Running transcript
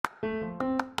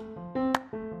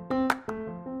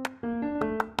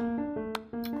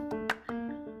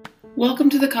Welcome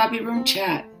to the Copy Room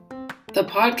Chat, the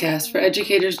podcast for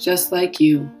educators just like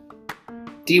you.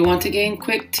 Do you want to gain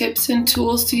quick tips and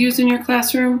tools to use in your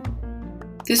classroom?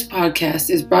 This podcast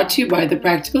is brought to you by The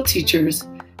Practical Teachers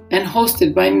and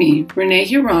hosted by me, Renee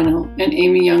Hirano, and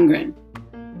Amy Youngren.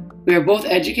 We are both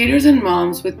educators and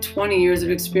moms with 20 years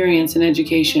of experience in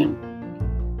education.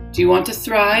 Do you want to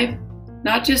thrive,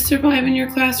 not just survive in your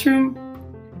classroom?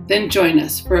 Then join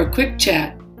us for a quick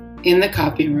chat in the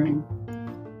Copy Room.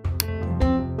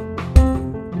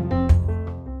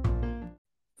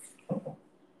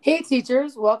 Hey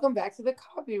teachers, welcome back to the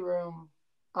Copy Room.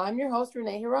 I'm your host,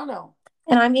 Renee Hirano.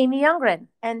 And I'm Amy Youngren.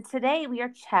 And today we are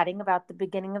chatting about the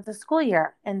beginning of the school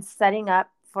year and setting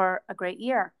up for a great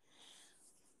year.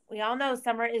 We all know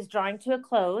summer is drawing to a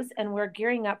close and we're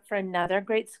gearing up for another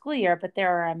great school year, but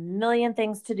there are a million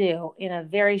things to do in a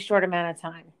very short amount of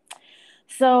time.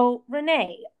 So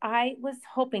Renee, I was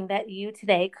hoping that you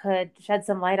today could shed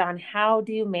some light on how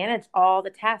do you manage all the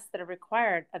tasks that are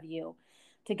required of you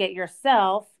to get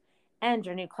yourself and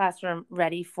your new classroom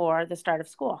ready for the start of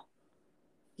school.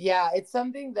 Yeah, it's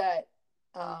something that,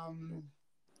 all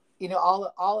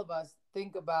of us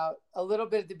think about a little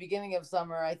bit at the beginning of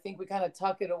summer. I think we kind of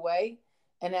tuck it away.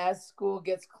 And as school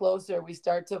gets closer, we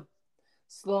start to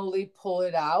slowly pull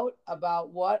it out about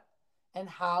what and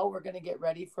how we're going to get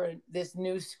ready for this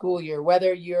new school year,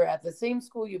 whether you're at the same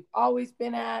school you've always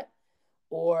been at,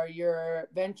 or you're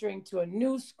venturing to a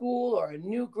new school or a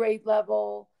new grade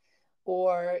level,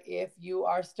 or if you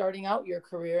are starting out your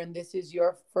career and this is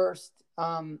your first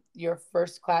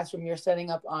classroom you're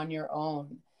setting up on your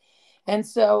own. And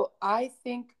so I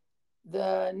think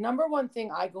the number one thing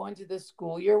I go into this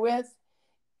school year with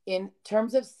in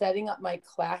terms of setting up my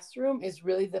classroom is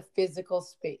really the physical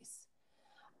space.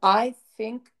 I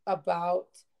think about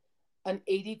an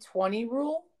 80-20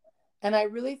 rule. And I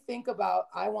really think about,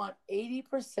 I want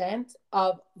 80%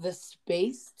 of the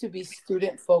space to be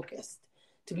student focused,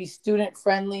 to be student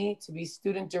friendly, to be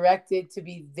student directed, to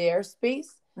be their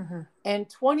space. Mm-hmm. And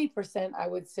 20%, I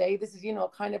would say, this is,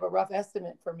 kind of a rough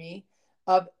estimate for me,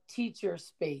 of teacher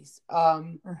space,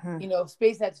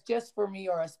 space that's just for me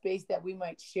or a space that we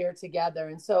might share together.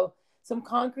 And so some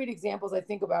concrete examples I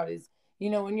think about is,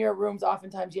 in your rooms,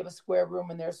 oftentimes you have a square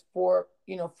room and there's four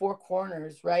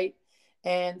corners, right?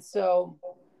 And so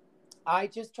I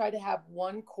just try to have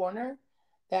one corner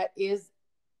that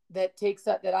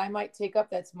I might take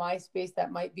up. That's my space.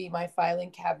 That might be my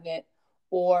filing cabinet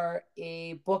or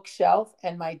a bookshelf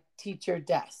and my teacher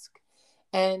desk.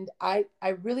 And I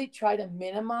really try to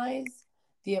minimize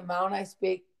the amount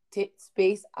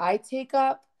space I take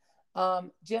up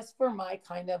just for my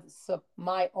kind of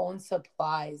my own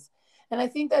supplies. And I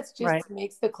think that's just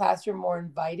makes the classroom more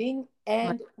inviting.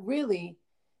 And really,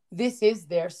 this is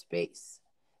their space.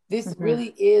 This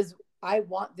really is, I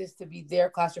want this to be their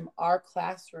classroom, our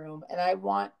classroom. And I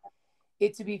want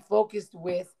it to be focused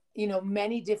with,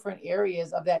 many different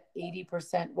areas of that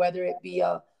 80%, whether it be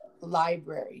a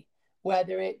library,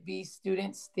 whether it be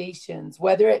student stations,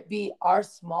 whether it be our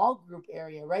small group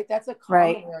area, right? That's a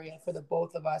common area for the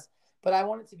both of us, but I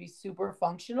want it to be super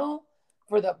functional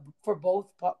for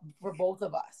both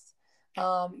of us.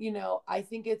 I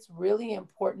think it's really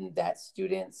important that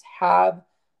students have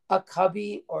a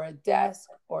cubby or a desk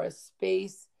or a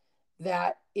space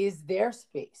that is their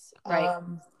space. Right.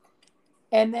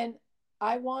 And then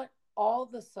I want all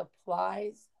the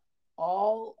supplies,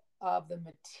 all of the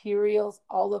materials,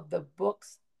 all of the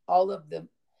books, all of the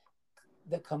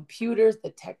computers,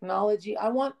 the technology. I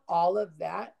want all of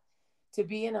that to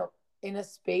be in a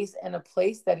space and a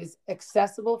place that is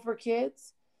accessible for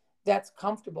kids, that's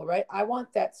comfortable, right? I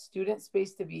want that student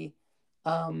space to be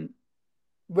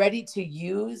ready to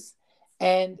use.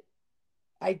 And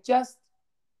I just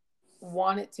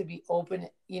want it to be open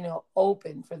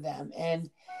for them.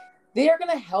 And they are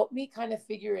going to help me kind of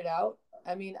figure it out.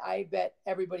 I mean, I bet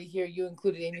everybody here, you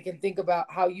included, Amy, can think about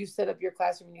how you set up your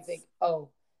classroom and you think, oh,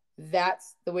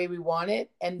 that's the way we want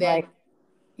it. And then,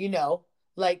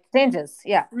 changes.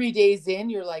 Yeah. 3 days in,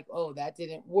 you're like, oh, that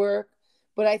didn't work.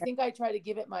 But I think I try to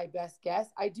give it my best guess.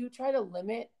 I do try to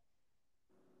limit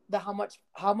how much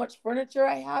furniture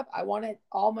I have. I want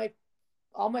all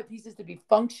my pieces to be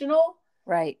functional.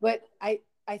 Right. But I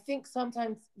think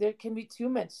sometimes there can be too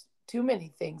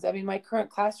many things. I mean, my current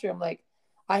classroom, like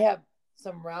I have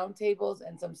some round tables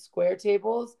and some square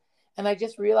tables. And I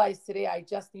just realized today I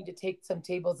just need to take some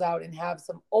tables out and have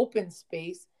some open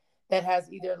space that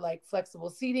has either like flexible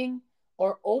seating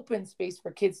or open space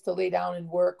for kids to lay down and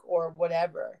work or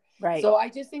whatever. Right. So I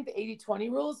just think the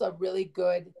 80-20 rule is a really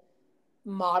good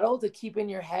model to keep in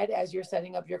your head as you're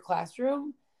setting up your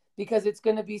classroom, because it's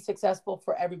going to be successful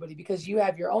for everybody because you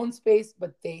have your own space,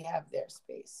 but they have their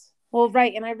space. Well,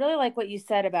 right. And I really like what you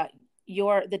said about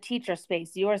the teacher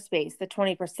space, your space, the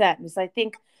 20%. Because I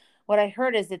think what I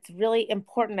heard is it's really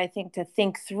important, I think, to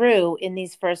think through in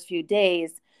these first few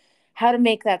days how to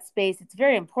make that space. It's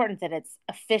very important that it's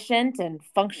efficient and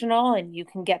functional and you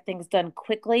can get things done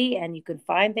quickly and you can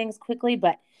find things quickly,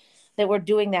 but that we're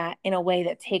doing that in a way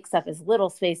that takes up as little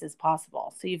space as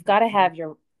possible. So you've got to have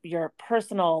your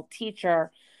personal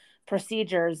teacher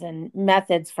procedures and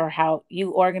methods for how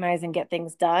you organize and get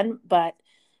things done, but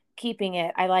keeping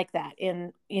it, I like that,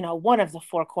 in, one of the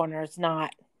four corners,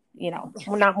 not,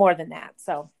 not more than that.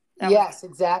 So Yes, that's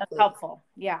exactly. helpful.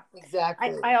 Yeah.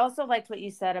 Exactly. I also liked what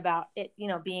you said about it,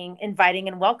 being inviting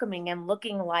and welcoming and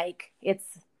looking like it's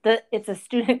a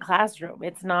student classroom.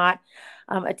 It's not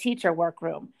a teacher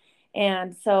workroom.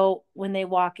 And so when they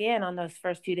walk in on those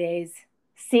first few days,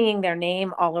 seeing their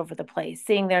name all over the place,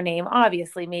 seeing their name,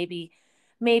 obviously, maybe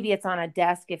it's on a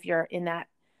desk if you're in that,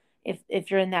 if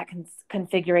you're in that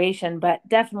configuration, but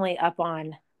definitely up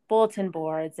on bulletin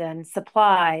boards and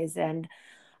supplies and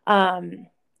um,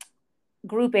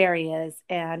 group areas,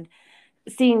 and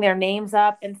seeing their names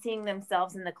up and seeing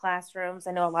themselves in the classrooms.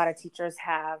 I know a lot of teachers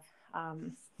have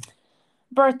um,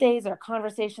 birthdays or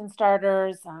conversation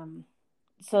starters,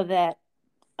 so that,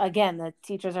 again, the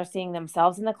teachers are seeing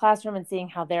themselves in the classroom and seeing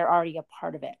how they're already a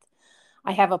part of it.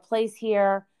 I have a place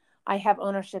here. I have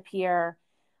ownership here,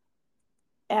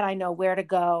 and I know where to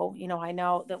go. I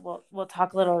know that we'll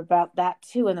talk a little about that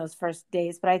too in those first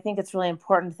days, but I think it's really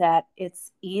important that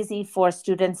it's easy for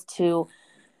students to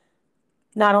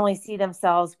not only see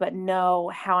themselves, but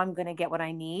know how I'm going to get what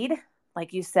I need.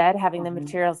 Like you said, having the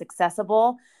materials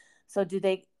accessible. So do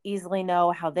they easily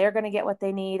know how they're going to get what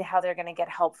they need, how they're going to get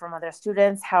help from other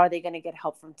students, how are they going to get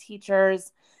help from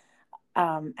teachers,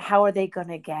 how are they going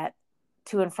to get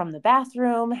to and from the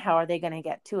bathroom, how are they going to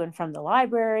get to and from the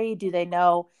library, do they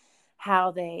know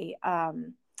how they,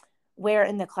 where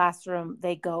in the classroom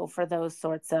they go for those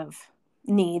sorts of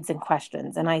needs and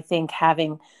questions. And I think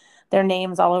having their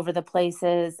names all over the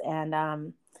places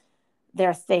and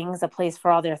their things, a place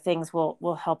for all their things,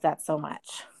 will help that so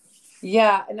much.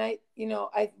 Yeah. And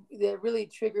that really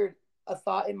triggered a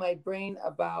thought in my brain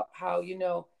about how,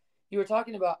 you were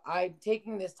talking about, I'm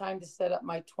taking this time to set up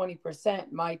my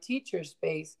 20%, my teacher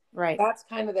space. Right. That's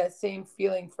kind of that same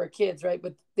feeling for kids, right?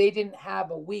 But they didn't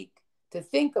have a week to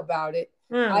think about it.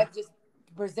 I've just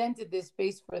presented this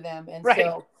space for them. And right.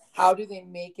 So how do they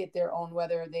make it their own,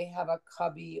 whether they have a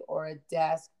cubby or a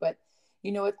desk? But,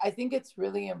 I think it's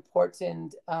really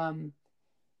important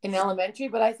in elementary,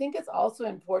 but I think it's also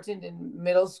important in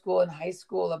middle school and high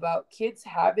school about kids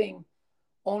having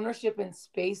ownership and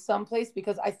space someplace,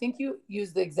 because I think you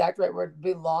use the exact right word,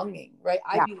 belonging, right?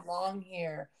 Yeah. I belong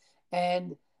here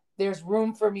and there's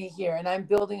room for me here, and I'm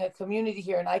building a community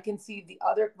here, and I can see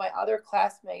my other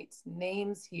classmates'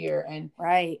 names here.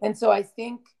 Right. And so I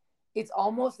think it's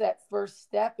almost that first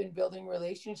step in building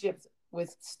relationships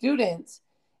with students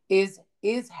is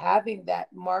having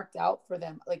that marked out for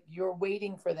them, like you're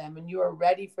waiting for them and you are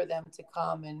ready for them to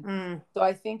come. And so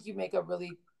I think you make a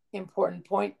really important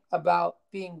point about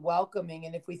being welcoming.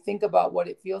 And if we think about what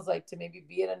it feels like to maybe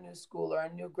be at a new school or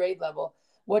a new grade level,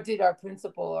 what did our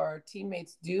principal or our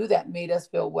teammates do that made us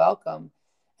feel welcome?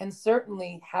 And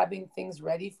certainly having things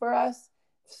ready for us,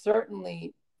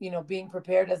 certainly, being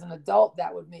prepared as an adult,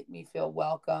 that would make me feel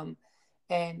welcome.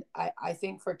 And I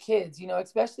think for kids,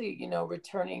 especially,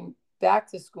 returning back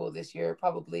to school this year,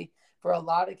 probably for a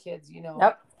lot of kids,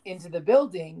 Yep. into the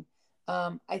building,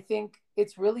 I think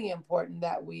it's really important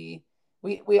that we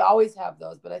always have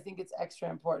those, but I think it's extra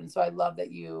important. So I love that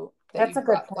That's you a good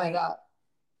brought point. that up.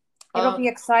 It'll be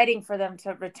exciting for them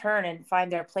to return and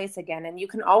find their place again. And you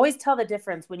can always tell the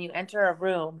difference when you enter a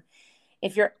room.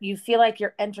 If you feel like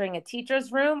you're entering a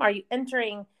teacher's room, are you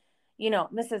entering,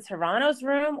 Mrs. Hirano's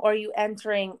room, or are you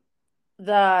entering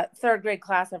the third grade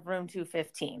class of room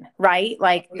 215, right?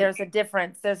 Like there's a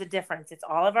difference. It's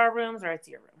all of our rooms or it's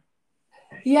your room.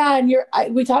 Yeah.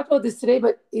 And we talked about this today,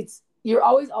 but you're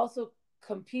always also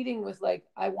competing with, like,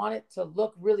 I want it to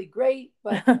look really great,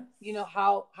 but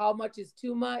how much is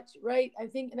too much, right? I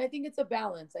think it's a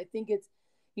balance. I think it's,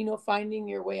 finding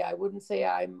your way. I wouldn't say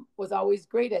I was always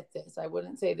great at this. I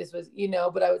wouldn't say this was,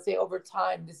 but I would say over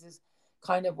time, this is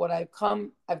kind of what I've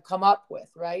come up with,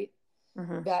 right?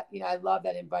 Mm-hmm. That, I love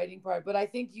that inviting part. But I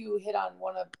think you hit on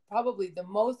one of probably the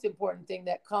most important thing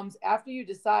that comes after you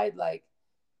decide, like,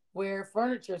 where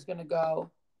furniture is going to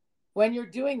go. When you're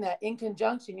doing that in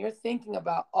conjunction, you're thinking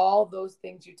about all those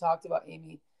things you talked about,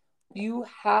 Amy. You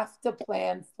have to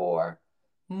plan for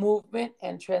movement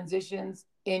and transitions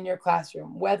in your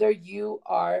classroom, whether you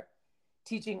are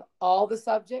teaching all the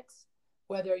subjects,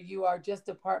 whether you are just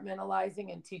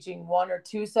departmentalizing and teaching one or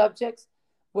two subjects,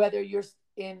 whether you're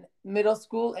in middle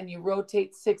school and you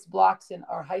rotate 6 blocks in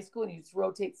our high school and you just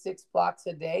rotate 6 blocks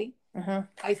a day. Mm-hmm.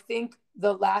 I think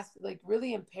the last, like,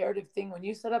 really imperative thing when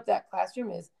you set up that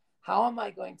classroom is, how am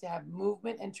I going to have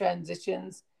movement and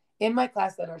transitions in my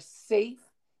class that are safe,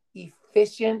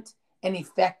 efficient, and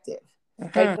effective?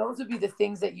 Mm-hmm. Right? Those would be the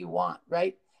things that you want,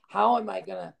 right? How am I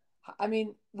gonna, I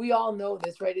mean, we all know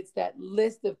this, right? It's that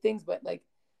list of things, but like,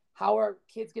 how are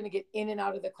kids going to get in and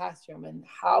out of the classroom, and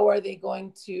how are they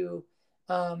going to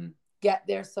get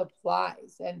their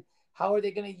supplies, and how are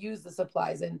they going to use the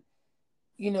supplies? And,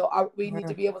 we need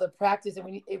to be able to practice. And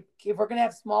we need, if we're going to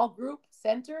have small group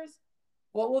centers,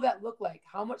 what will that look like?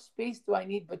 How much space do I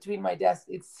need between my desks?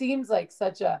 It seems like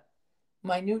such a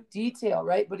minute detail,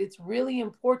 right? But it's really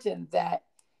important that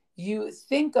you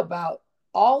think about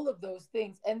all of those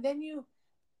things. And then you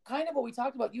kind of, what we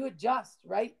talked about, you adjust,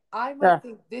 right? I might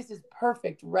think this is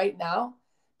perfect right now,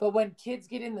 but when kids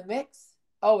get in the mix,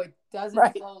 it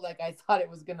doesn't flow like I thought it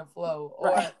was going to flow.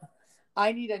 Or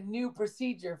I need a new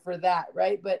procedure for that,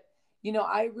 right? But,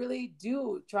 I really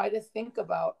do try to think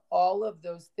about all of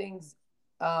those things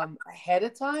ahead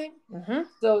of time,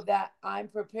 so that I'm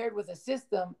prepared with a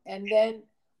system. And then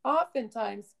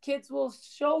oftentimes kids will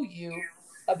show you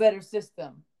a better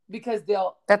system, because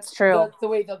that's true, the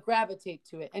way they'll gravitate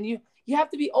to it. And you have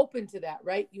to be open to that,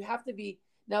 right? You have to be.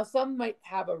 Now, some might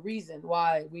have a reason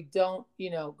why we don't,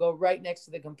 go right next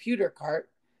to the computer cart,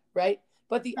 right?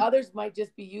 But the others might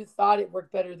just be, you thought it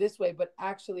worked better this way, but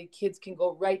actually kids can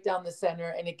go right down the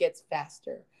center and it gets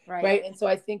faster, right? And so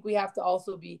I think we have to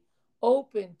also be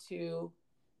open to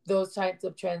those types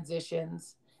of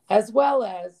transitions, as well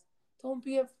as, don't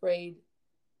be afraid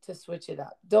to switch it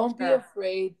up. Don't be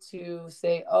afraid to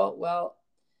say, oh, well,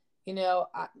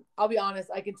 I'll be honest.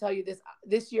 I can tell you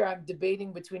this year I'm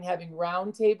debating between having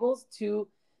round tables, 2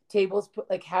 tables put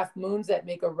like half moons that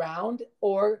make a round,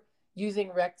 or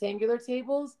using rectangular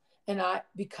tables. And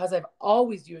because I've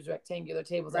always used rectangular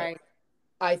tables,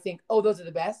 I think, those are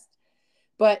the best.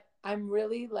 But I'm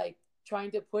really like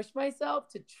trying to push myself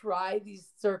to try these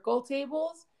circle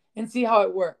tables and see how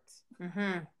it works.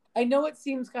 I know it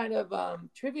seems kind of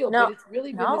trivial, but it's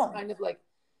really been this kind of like,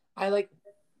 I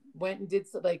went and did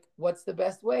like, what's the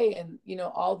best way, and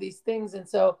all these things. And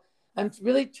so I'm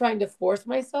really trying to force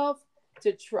myself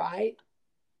to try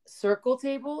circle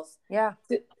tables,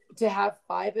 to have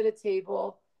 5 at a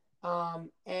table,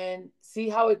 and see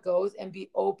how it goes and be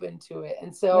open to it.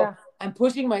 And so I'm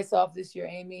pushing myself this year,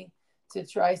 Amy, to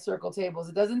try circle tables.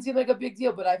 It doesn't seem like a big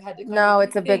deal, but I've had to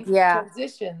it's a big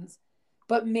transitions.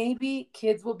 But maybe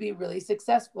kids will be really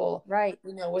successful,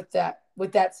 with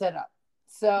that setup.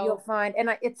 So you'll find,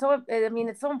 and it's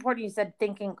so important. You said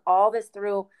thinking all this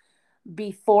through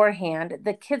beforehand.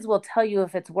 The kids will tell you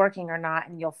if it's working or not,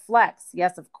 and you'll flex.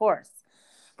 Yes, of course.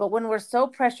 But when we're so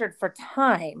pressured for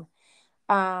time,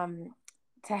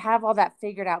 to have all that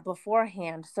figured out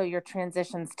beforehand, so your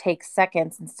transitions take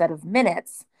seconds instead of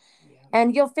minutes.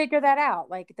 And you'll figure that out.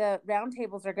 Like, the round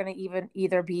tables are going to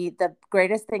either be the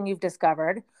greatest thing you've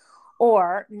discovered,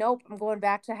 or nope, I'm going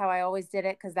back to how I always did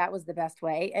it because that was the best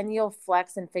way. And you'll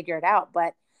flex and figure it out.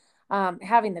 But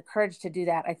having the courage to do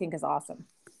that, I think, is awesome.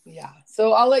 Yeah.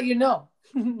 So I'll let you know.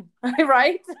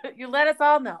 Right? You let us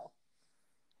all know.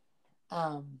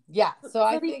 Yeah. So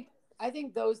I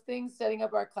think those things, setting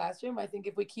up our classroom, I think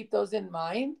if we keep those in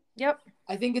mind,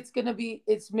 I think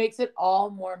it makes it all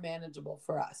more manageable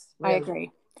for us. Really. I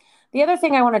agree. The other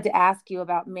thing I wanted to ask you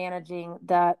about managing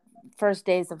the first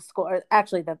days of school, or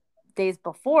actually the days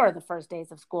before the first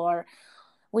days of school,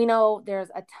 we know there's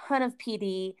a ton of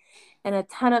PD and a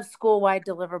ton of school-wide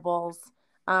deliverables.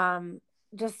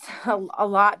 Just a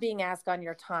lot being asked on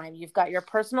your time. You've got your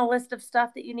personal list of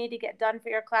stuff that you need to get done for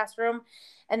your classroom.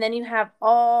 And then you have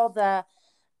all the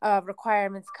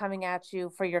requirements coming at you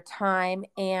for your time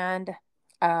and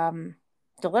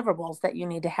deliverables that you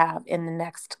need to have in the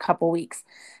next couple weeks.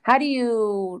 How do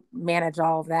you manage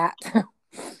all of that?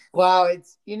 Wow.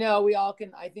 It's,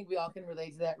 I think we all can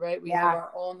relate to that, right? We have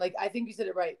our own, like, I think you said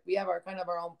it right. We have our kind of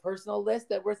our own personal list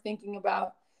that we're thinking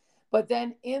about. But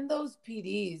then in those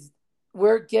PDs,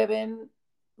 we're given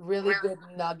really good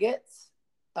nuggets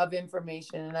of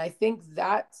information. And I think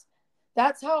that's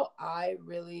how I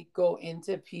really go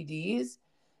into PDs,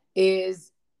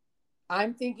 is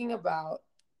I'm thinking about,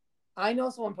 I know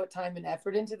someone put time and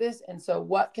effort into this. And so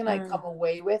what can I come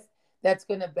away with that's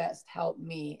going to best help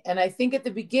me? And I think at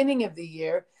the beginning of the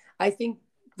year, I think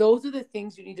those are the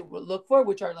things you need to look for,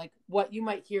 which are like what you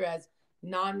might hear as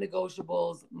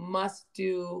non-negotiables, must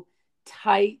do,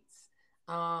 tights,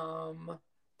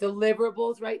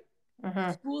 deliverables, right?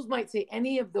 Mm-hmm. Schools might say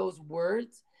any of those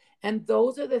words. And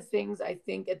those are the things I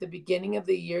think at the beginning of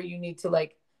the year you need to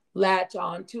like latch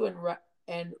onto and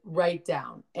write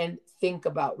down and think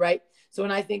about, right? So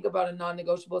when I think about a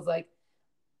non-negotiable, it's like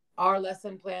our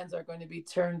lesson plans are going to be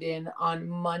turned in on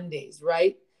Mondays,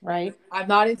 right? Right. I'm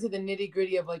not into the nitty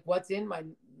gritty of like what's in my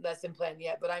lesson plan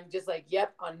yet, but I'm just like,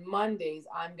 yep, on Mondays,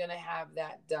 I'm going to have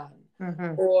that done.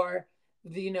 Mm-hmm. Or,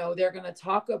 they're going to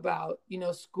talk about,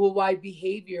 school-wide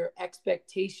behavior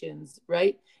expectations,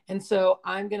 right? And so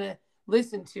I'm going to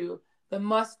listen to the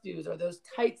must do's or those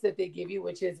tights that they give you,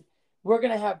 which is we're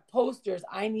going to have posters.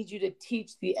 I need you to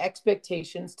teach the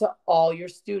expectations to all your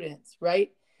students,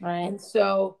 right? Right. And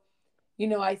so,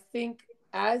 I think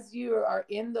as you are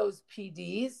in those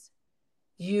PDs,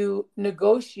 you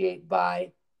negotiate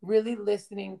by really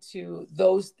listening to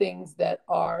those things that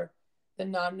are the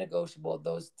non-negotiable,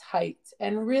 those tights,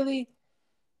 and really,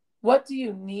 what do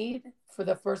you need for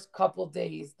the first couple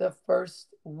days, the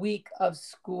first week of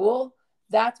school?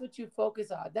 That's what you focus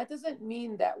on. That doesn't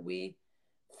mean that we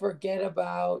forget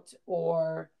about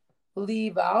or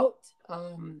leave out,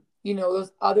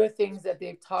 those other things that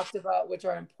they've talked about, which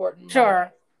are important, like,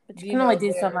 Sure. But you can only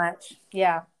do so their much.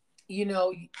 Yeah. you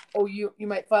know, or you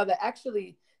might find that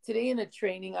actually today in a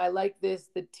training, I like this.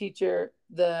 The teacher,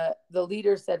 the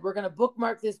leader said, we're going to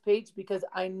bookmark this page because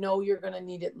I know you're going to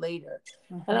need it later.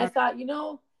 And I Mm-hmm.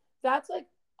 thought, that's like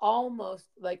almost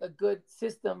like a good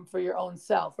system for your own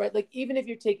self, right? Like even if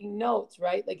you're taking notes,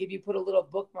 right? Like if you put a little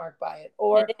bookmark by it,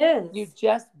 or It you is.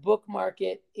 just bookmark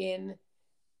it in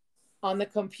on the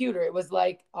computer. It was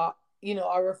like, our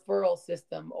referral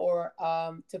system, or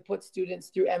to put students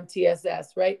through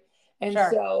MTSS, right? And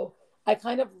Sure. so I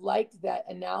kind of liked that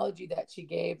analogy that she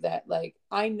gave, that like,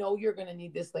 I know you're going to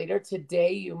need this later.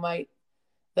 Today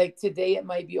it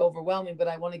might be overwhelming, but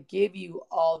I want to give you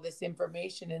all this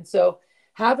information. And so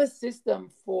have a system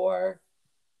for,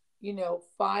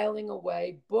 filing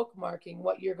away, bookmarking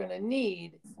what you're going to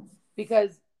need,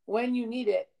 because when you need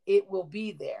it, it will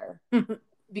be there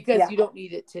because Yeah. you don't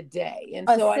need it today. And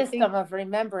A so I think, system of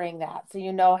remembering that so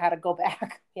you know how to go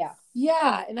back. Yeah.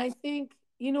 yeah. And I think,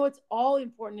 it's all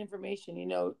important information.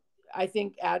 I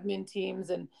think admin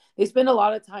teams, and they spend a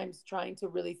lot of times trying to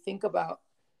really think about,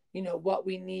 what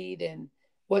we need and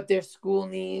what their school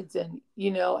needs. And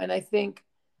I think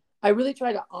I really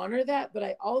try to honor that. But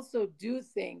I also do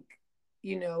think,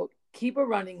 keep a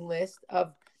running list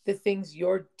of the things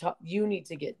you need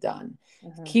to get done.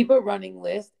 Mm-hmm. Keep a running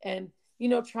list, and,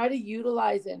 try to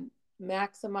utilize and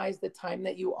maximize the time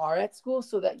that you are at school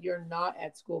so that you're not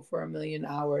at school for a million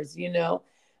hours, Yeah.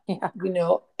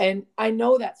 And I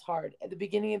know that's hard at the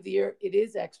beginning of the year. It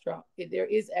is extra. There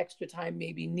is extra time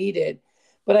maybe needed,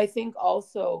 but I think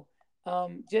also,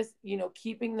 just,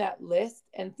 keeping that list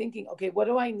and thinking, okay, what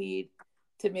do I need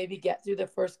to maybe get through the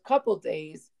first couple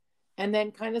days, and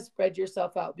then kind of spread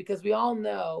yourself out, because we all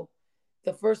know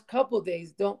the first couple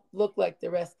days don't look like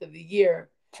the rest of the year,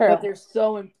 True. but they're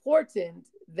so important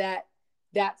that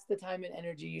that's the time and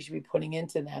energy you should be putting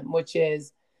into them, which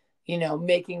is,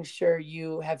 making sure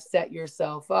you have set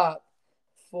yourself up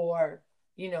for,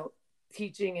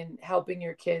 teaching and helping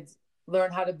your kids learn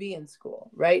how to be in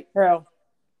school, right? True.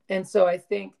 And so I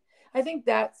think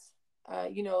that's,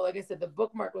 like I said, the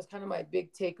bookmark was kind of my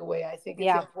big takeaway. I think it's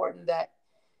Yeah. important that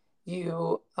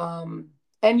you,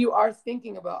 and you are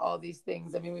thinking about all these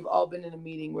things. I mean, we've all been in a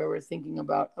meeting where we're thinking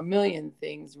about a million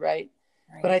things, right?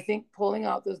 Right. But I think pulling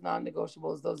out those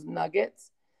non-negotiables, those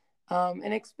nuggets,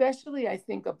 and especially I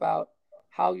think about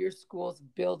how your school's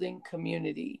building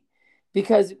community,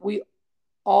 because we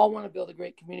all want to build a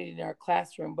great community in our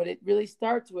classroom, but it really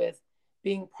starts with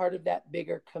being part of that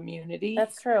bigger community.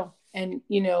 That's true. And,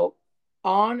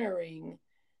 honoring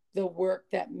the work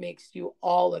that makes you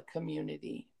all a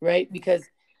community, right? Because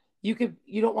you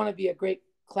don't want to be a great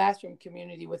classroom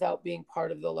community without being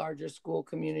part of the larger school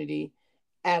community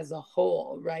as a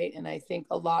whole, right? And I think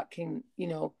a lot can,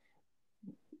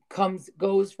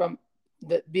 goes from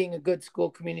being a good school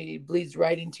community, bleeds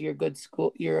right into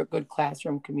you're a good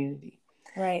classroom community.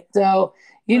 Right. So,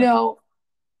 this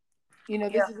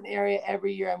Yeah. is an area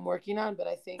every year I'm working on, but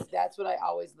I think that's what I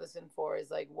always listen for, is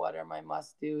like, what are my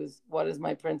must do's? What does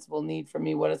my principal need from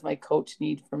me? What does my coach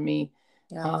need from me?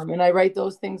 Yeah. And I write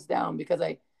those things down because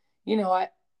I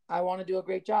want to do a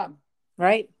great job.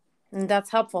 Right. And that's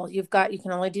helpful. You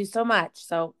can only do so much.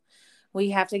 So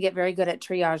we have to get very good at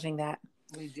triaging that.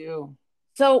 We do.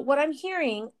 So what I'm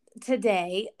hearing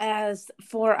today as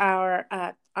for our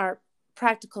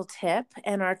practical tip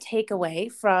and our takeaway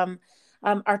from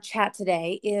our chat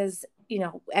today is,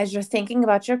 as you're thinking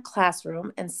about your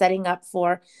classroom and setting up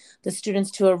for the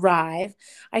students to arrive,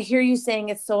 I hear you saying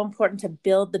it's so important to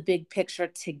build the big picture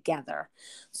together.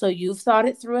 So you've thought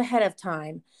it through ahead of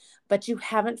time, but you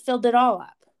haven't filled it all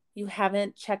up. You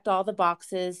haven't checked all the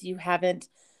boxes. You haven't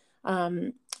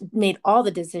made all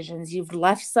the decisions. You've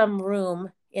left some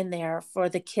room in there for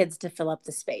the kids to fill up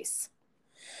the space,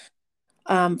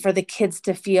 for the kids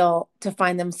to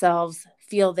find themselves,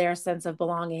 feel their sense of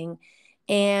belonging,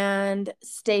 and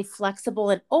stay flexible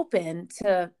and open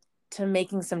to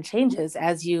making some changes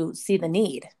as you see the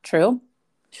need. True?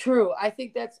 True. I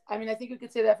think you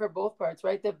could say that for both parts,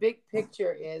 right? The big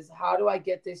picture is, how do I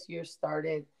get this year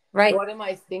started? Right. What am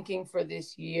I thinking for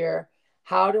this year?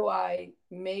 How do I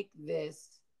make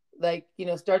this,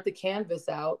 start the canvas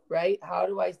out, right? How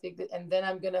do I think that? And then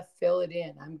I'm going to fill it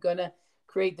in. I'm going to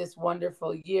create this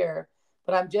wonderful year,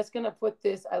 but I'm just going to put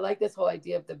this, I like this whole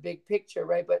idea of the big picture,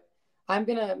 right? But I'm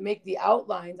going to make the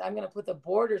outlines. I'm going to put the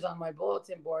borders on my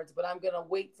bulletin boards, but I'm going to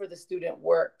wait for the student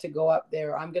work to go up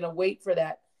there. I'm going to wait for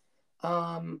that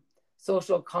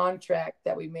social contract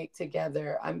that we make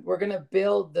together. We're going to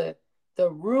build the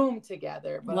room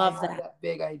together, but Love I have that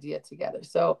big idea together.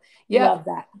 So yeah. Love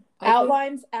that.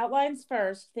 Outlines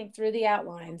first, think through the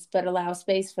outlines, but allow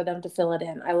space for them to fill it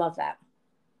in. I love that.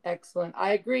 Excellent.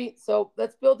 I agree. So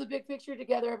let's build the big picture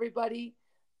together, everybody.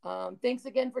 Thanks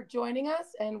again for joining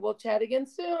us, and we'll chat again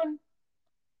soon.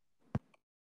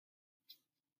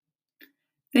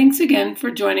 Thanks again for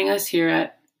joining us here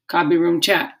at Cobby Room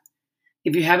Chat.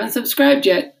 If you haven't subscribed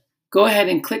yet, go ahead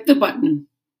and click the button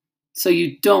so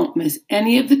you don't miss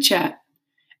any of the chat.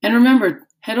 And remember,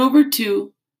 head over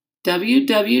to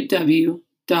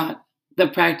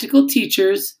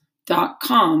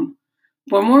www.thepracticalteachers.com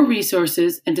for more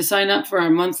resources and to sign up for our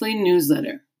monthly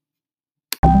newsletter.